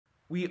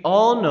We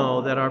all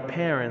know that our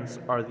parents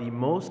are the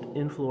most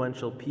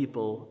influential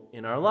people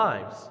in our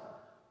lives,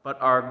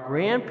 but our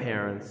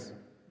grandparents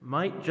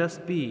might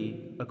just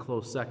be a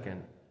close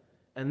second.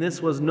 And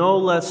this was no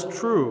less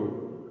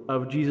true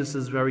of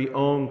Jesus' very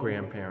own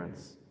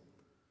grandparents.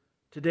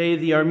 Today,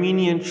 the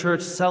Armenian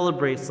Church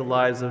celebrates the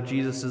lives of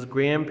Jesus'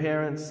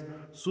 grandparents,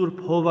 Surp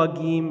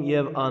Joachim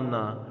and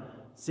Anna,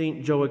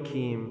 Saint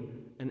Joachim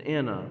and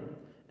Anna.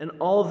 And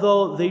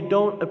although they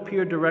don't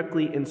appear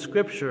directly in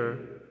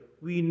Scripture,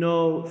 we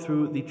know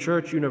through the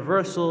Church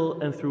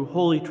Universal and through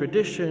Holy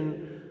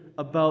Tradition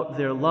about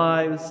their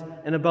lives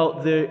and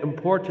about the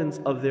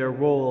importance of their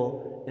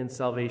role in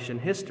salvation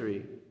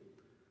history.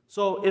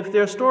 So if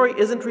their story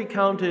isn't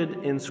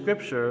recounted in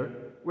Scripture,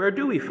 where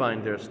do we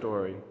find their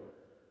story?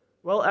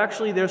 Well,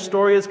 actually, their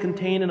story is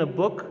contained in a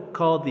book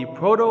called the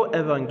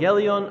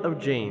Proto-Evangelion of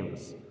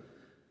James.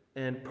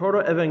 And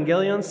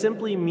Proto-Evangelion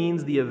simply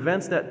means the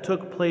events that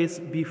took place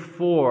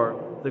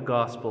before the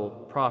Gospel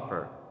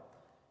proper.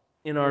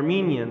 In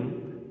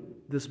Armenian,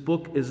 this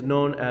book is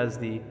known as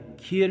the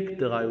Kirk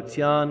de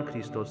Raiutian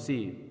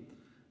Christosi,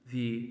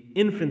 the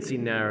infancy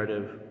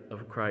narrative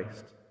of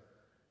Christ.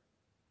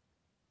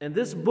 And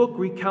this book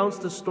recounts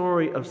the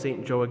story of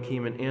St.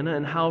 Joachim and Anna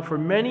and how for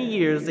many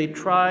years they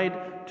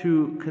tried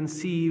to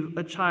conceive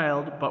a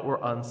child but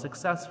were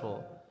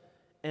unsuccessful.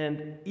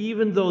 And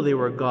even though they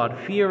were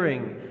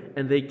God-fearing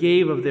and they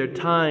gave of their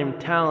time,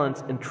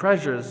 talents, and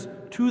treasures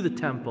to the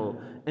temple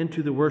and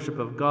to the worship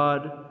of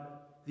God,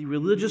 the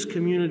religious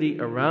community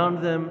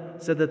around them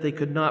said that they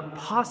could not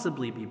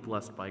possibly be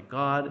blessed by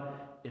God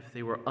if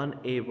they were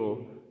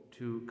unable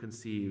to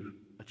conceive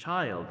a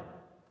child.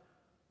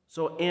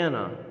 So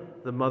Anna,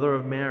 the mother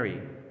of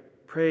Mary,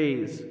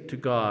 prays to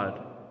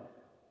God,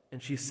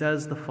 and she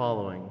says the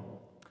following: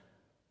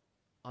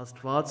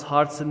 Աստված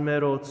հարցն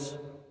մերոց,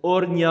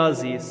 օր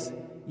նյազիս,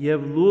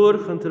 եւ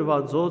լուր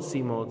խնդրվածոց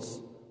իմոց,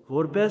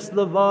 որպես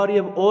լվար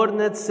եւ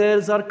օրնետ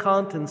սեր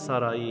զարքանթն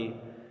Սարայի,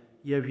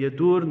 եւ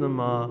յեդուր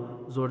նմա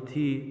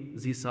զորթի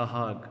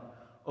զիսահag.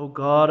 O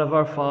God of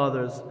our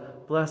fathers,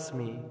 bless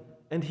me,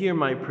 and hear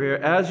my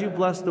prayer, as you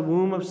blessed the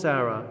womb of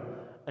Sarah,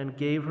 and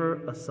gave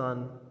her a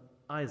son,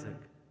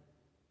 Isaac.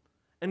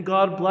 And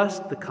God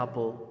blessed the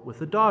couple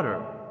with a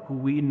daughter, who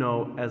we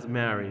know as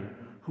Mary,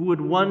 who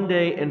would one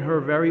day in her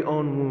very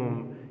own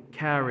womb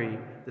carry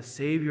the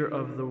Savior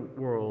of the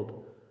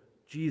world,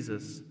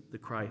 Jesus the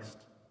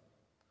Christ.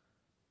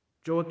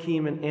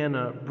 Joachim and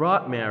Anna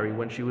brought Mary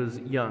when she was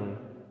young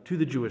to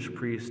the Jewish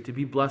priests to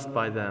be blessed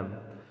by them.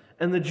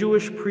 And the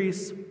Jewish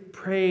priests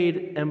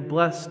prayed and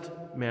blessed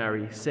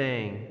Mary,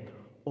 saying,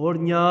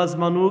 Ornyaz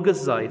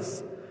manugas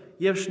zais,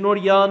 Եվ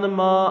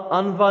շնորհյանմա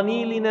անվանի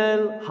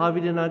լինել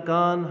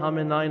հավիրենական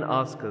համենայն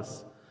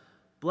ասկս.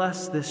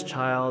 Bless this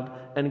child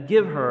and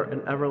give her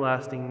an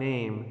everlasting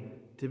name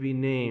to be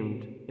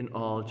named in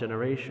all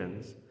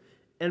generations.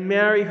 And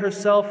Mary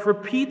herself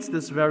repeats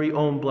this very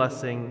own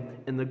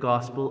blessing in the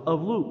Gospel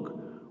of Luke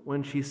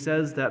when she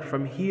says that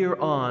from here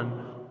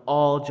on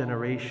all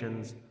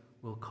generations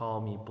will call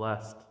me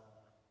blessed.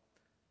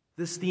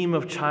 This theme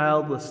of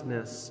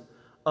childlessness,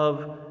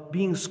 of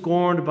being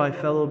scorned by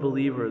fellow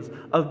believers,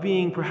 of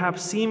being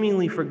perhaps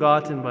seemingly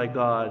forgotten by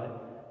God,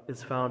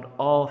 is found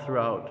all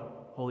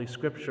throughout Holy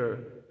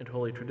Scripture and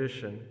Holy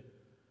Tradition.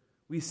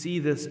 We see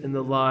this in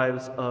the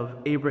lives of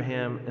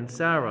Abraham and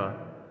Sarah,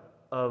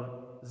 of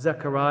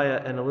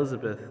Zechariah and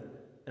Elizabeth,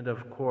 and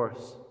of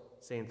course,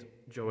 Saints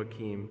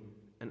Joachim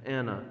and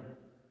Anna.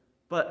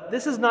 But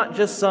this is not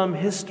just some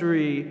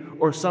history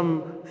or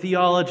some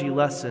theology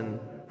lesson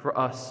for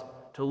us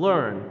to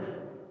learn.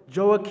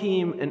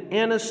 Joachim and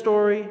Anna's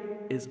story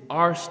is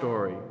our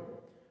story.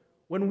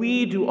 When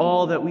we do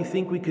all that we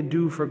think we can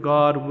do for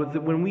God,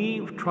 when we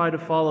try to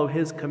follow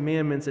His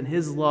commandments and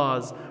His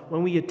laws,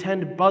 when we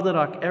attend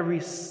Badarak every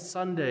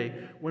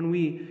Sunday, when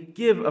we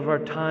give of our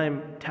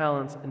time,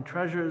 talents, and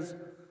treasures,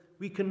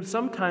 we can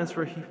sometimes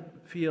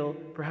feel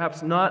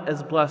perhaps not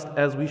as blessed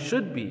as we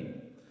should be.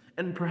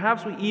 And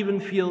perhaps we even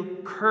feel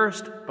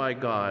cursed by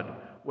God,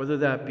 whether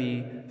that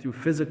be through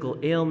physical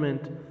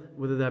ailment,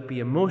 whether that be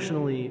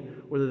emotionally,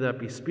 whether that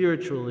be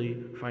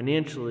spiritually,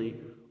 financially,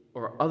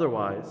 or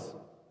otherwise.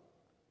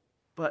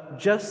 But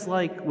just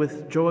like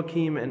with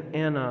Joachim and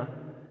Anna,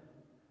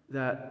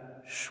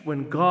 that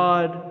when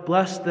God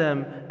blessed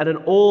them at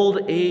an old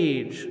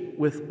age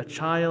with a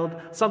child,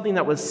 something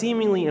that was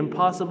seemingly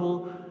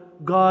impossible,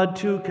 God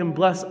too can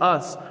bless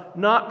us,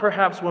 not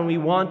perhaps when we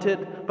want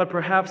it, but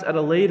perhaps at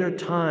a later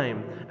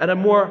time, at a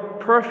more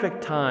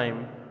perfect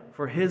time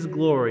for His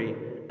glory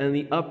and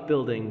the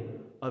upbuilding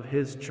of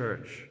His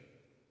church.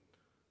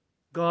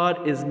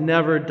 God is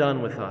never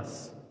done with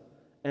us.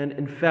 And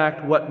in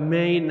fact, what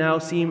may now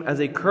seem as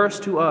a curse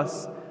to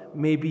us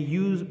may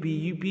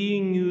be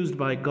being used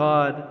by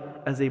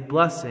God as a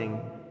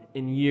blessing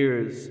in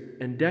years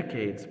and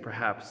decades,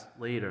 perhaps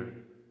later.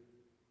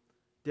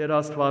 Տեր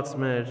Աստված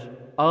մեր,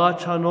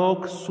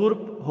 աղաչանոք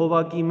Սուրբ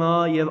Հովակիմա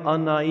եւ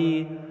Աննայի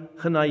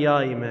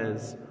խնայայի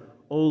մեզ.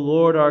 O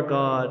Lord our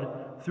God,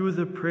 through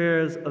the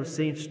prayers of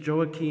Saints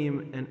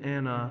Joachim and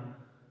Anna,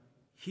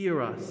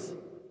 hear us,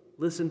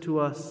 listen to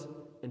us,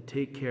 and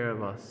take care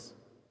of us.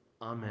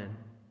 Amen.